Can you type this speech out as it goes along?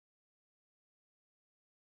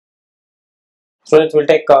Students will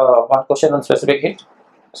take one question on specific heat.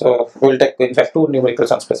 So we will take in fact two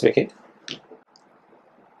numericals on specific heat.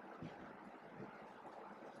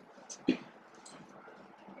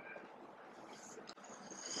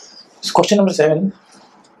 So question number 7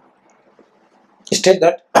 states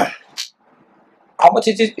that how much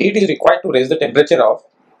heat is required to raise the temperature of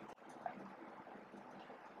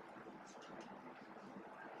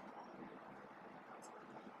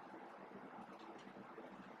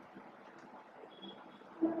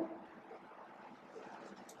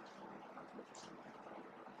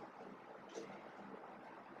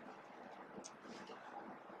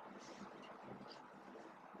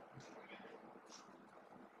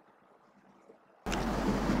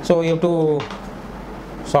so you have to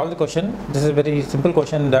solve the question. This is a very simple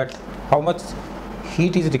question, that how much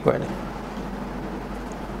heat is required.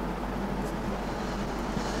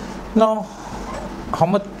 Now, how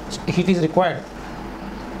much heat is required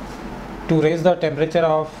to raise the temperature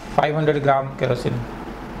of 500 gram kerosene?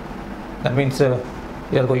 That means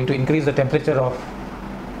you are going to increase the temperature of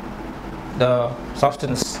the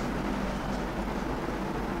substance.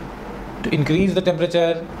 To increase the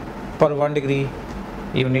temperature per 1 degree,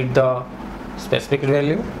 you need the specific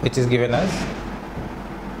value, which is given as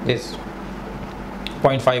this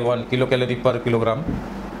 0.51 kilocalorie per kilogram.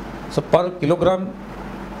 So per kilogram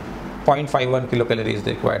 0.51 kilocalorie is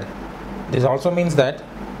required. This also means that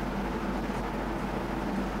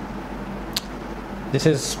this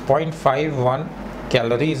is 0.51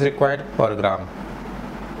 calorie is required per gram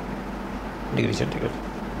degree centigrade.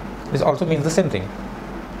 This also means the same thing.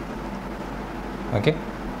 Okay,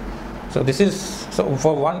 so this is, so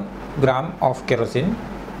for 1 gram of kerosene,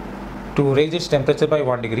 to raise its temperature by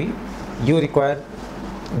 1 degree, you require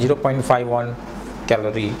 0.51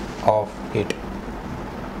 calorie of heat.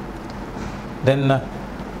 Then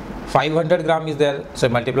 500 gram is there, so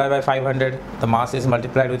multiply by 500, the mass is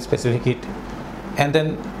multiplied with specific heat, and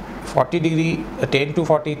then 40 degree, 10 to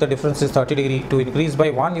 40, the difference is 30 degree. To increase by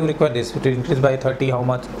 1, you require this. To increase by 30, how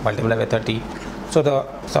much? Multiply by 30. So the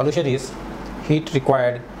solution is, heat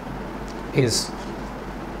required is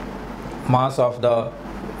mass of the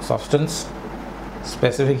substance,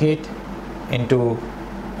 specific heat into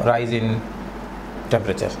rise in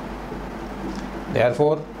temperature.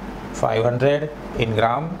 Therefore 500 in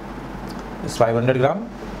gram is 500 gram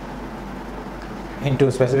into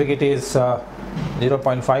specific heat is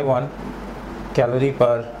 0.51 calorie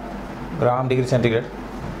per gram degree centigrade.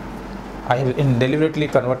 I have deliberately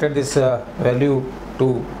converted this value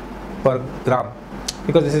to per gram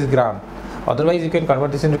because this is gram. Otherwise you can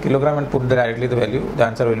convert this into kilogram and put directly the value. The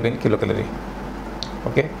answer will be in kilocalorie.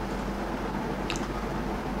 Okay,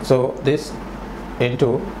 so this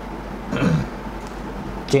into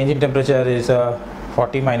change in temperature is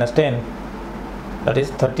 40 minus 10, that is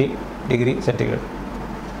 30 degree centigrade.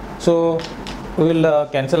 So we will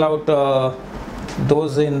cancel out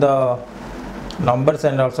those in the numbers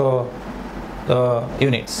and also the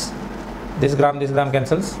units. This gram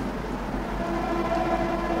cancels.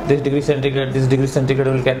 This degree centigrade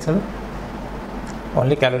will cancel.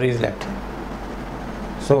 Only calorie is left.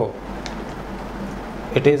 So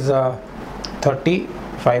it is 30,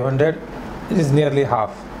 500. This is nearly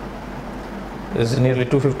half. This is nearly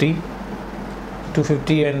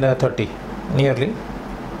 250 and 30. Nearly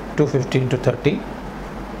 250 into 30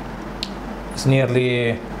 is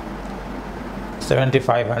nearly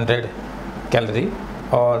 7500 calorie,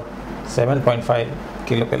 or 7.5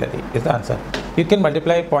 kilocalorie is the answer. You can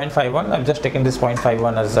multiply 0.51. I've just taken this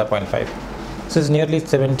 0.51 as 0.5. This is nearly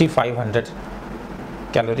 7500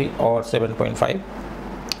 calorie or 7.5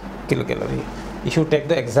 kilocalorie. If you take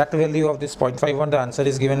the exact value of this 0.51, the answer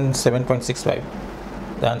is given 7.65.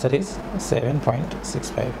 The answer is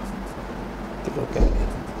 7.65 kilocalorie.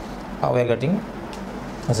 How we are getting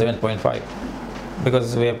 7.5?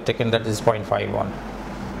 Because we have taken that is 0.51.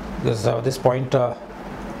 Because this 0.1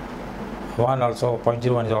 also,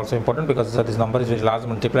 0.01 is also important, because this number is very large,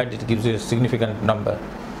 multiplied it gives you a significant number.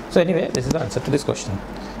 So anyway, this is the answer to this question.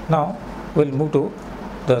 Now we'll move to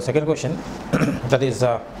the second question. That is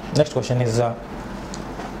next question is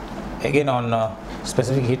again on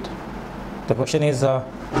specific heat. The question is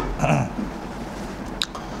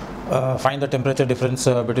find the temperature difference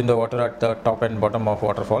between the water at the top and bottom of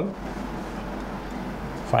waterfall.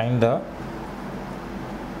 Find the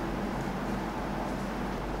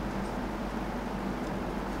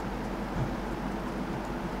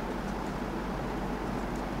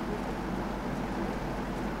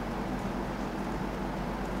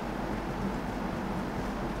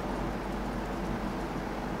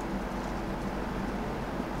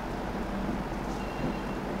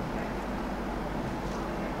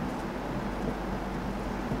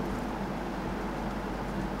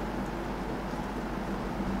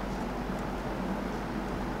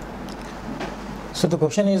So the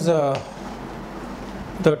question is the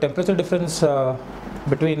temperature difference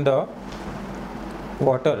between the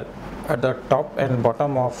water at the top and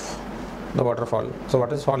bottom of the waterfall. So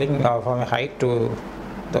water is falling from a height to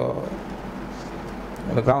the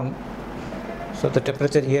ground. So the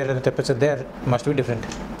temperature here and the temperature there must be different.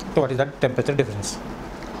 So what is that temperature difference?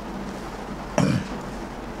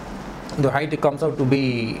 The height comes out to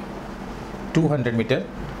be 200 meter.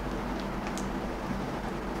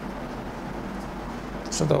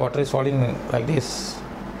 So the water is falling like this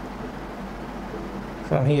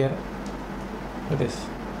from here to this.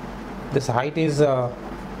 This height is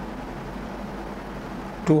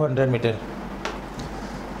 200 meter.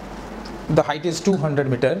 The height is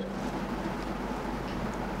 200 meter.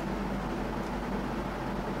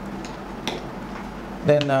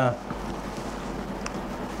 Then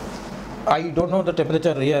I don't know the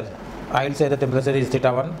temperature here. I'll say the temperature is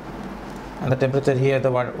theta1, and the temperature here,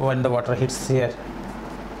 when the water hits here,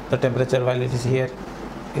 the temperature while it is here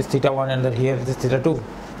is theta1, and here it is theta2.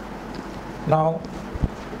 Now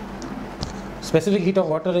specific heat of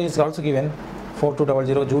water is also given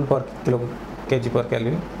 4200 joule per kg per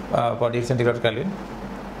Kelvin per degree centigrade Kelvin.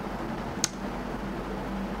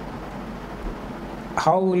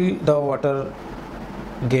 How will the water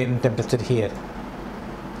gain temperature here?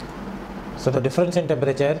 So the difference in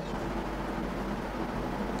temperature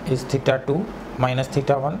is theta2 minus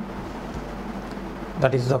theta1.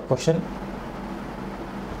 That is the question.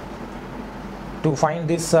 To find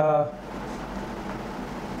this,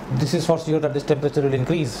 this is for sure that this temperature will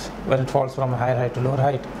increase when it falls from higher height to lower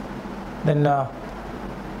height. Then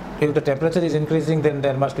if the temperature is increasing, then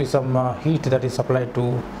there must be some heat that is supplied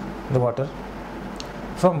to the water,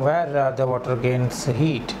 from where the water gains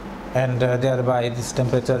heat, and thereby this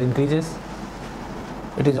temperature increases.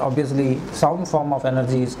 It is obviously some form of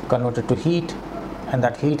energy is converted to heat, and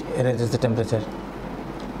that heat raises the temperature.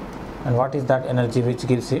 And what is that energy which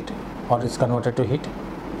gives heat or is converted to heat?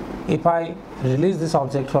 If I release this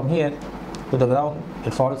object from here to the ground,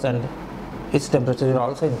 it falls and its temperature will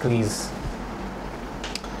also increase.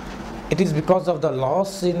 It is because of the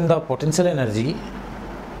loss in the potential energy,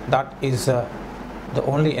 that is the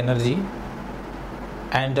only energy,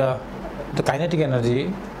 and the kinetic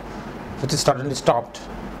energy which is suddenly stopped.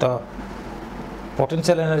 The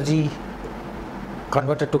potential energy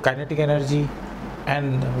converted to kinetic energy,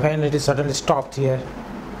 and when it is suddenly stopped here,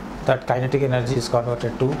 that kinetic energy is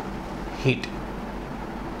converted to heat.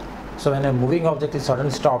 So when a moving object is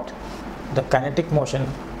suddenly stopped, the kinetic motion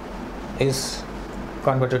is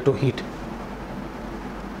converted to heat.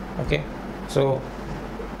 Okay, so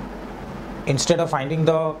instead of finding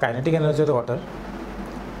the kinetic energy of the water,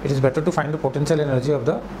 it is better to find the potential energy of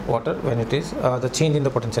the water when it is the change in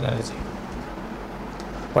the potential energy.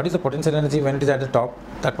 What is the potential energy when it is at the top?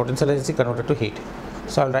 That potential energy converted to heat.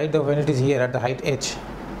 So I'll write the when it is here at the height h,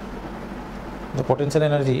 the potential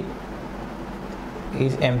energy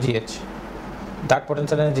is mgh. That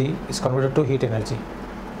potential energy is converted to heat energy,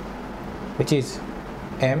 which is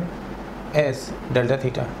ms delta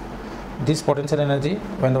theta. This potential energy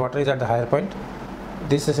when the water is at the higher point,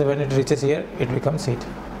 this is when it reaches here, it becomes heat.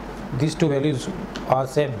 These two values are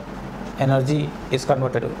same. Energy is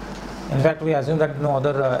converted. In fact, we assume that no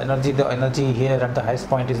other energy, the energy here at the highest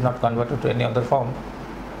point is not converted to any other form.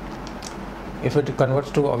 If it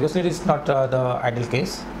converts to, obviously it is not the ideal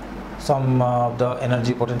case. Some of the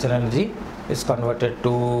energy, potential energy is converted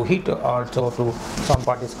to heat also, to some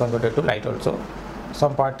part is converted to light also.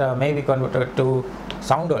 Some part may be converted to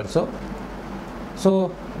sound also.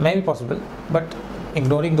 So may be possible, but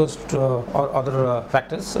ignoring those or other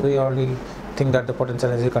factors, we only think that the potential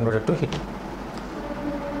energy is converted to heat.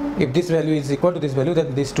 If this value is equal to this value,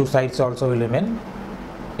 then these two sides also will remain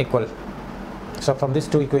equal. So from these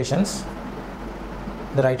two equations,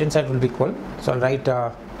 the right hand side will be equal. So I'll write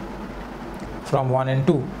from 1 and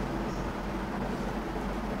 2,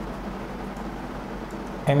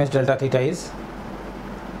 ms delta theta is,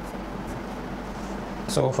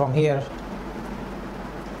 so from here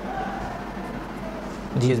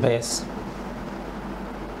g is by s.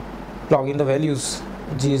 Plug in the values.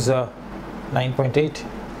 G is 9.8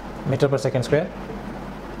 meter per second square.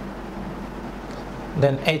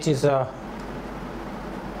 Then h is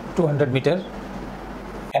 200 meter,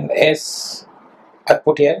 and s I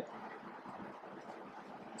put here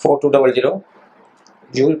 4200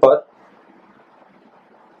 joule per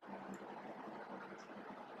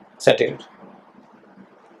centigrade.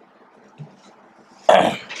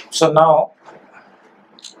 So now,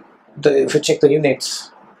 if you check the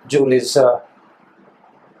units, joule is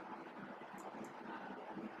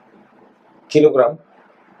kilogram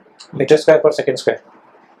meter square per second square.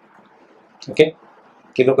 Okay,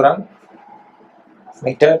 kilogram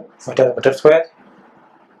meter square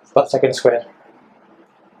per second square.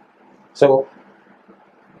 So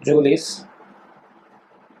joule is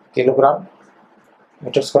kilogram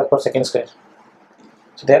meter square per second square.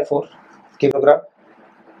 So therefore kilogram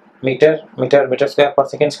meter square per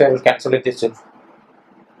second square will cancel with this joule.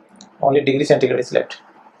 Only degree centigrade is left.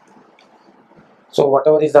 So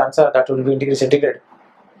whatever is the answer, that will be in degree centigrade.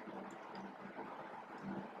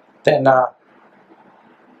 Then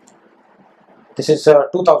this is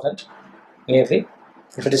 2000 nearly.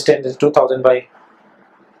 If it is 10, this is 2000 by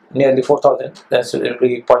nearly 4000. Then it will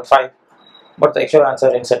be 0.5. But the actual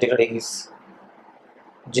answer in centigrade is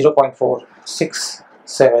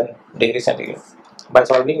 0.467 degree centigrade. By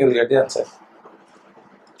solving, you will get the answer.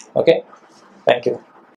 Okay. Thank you.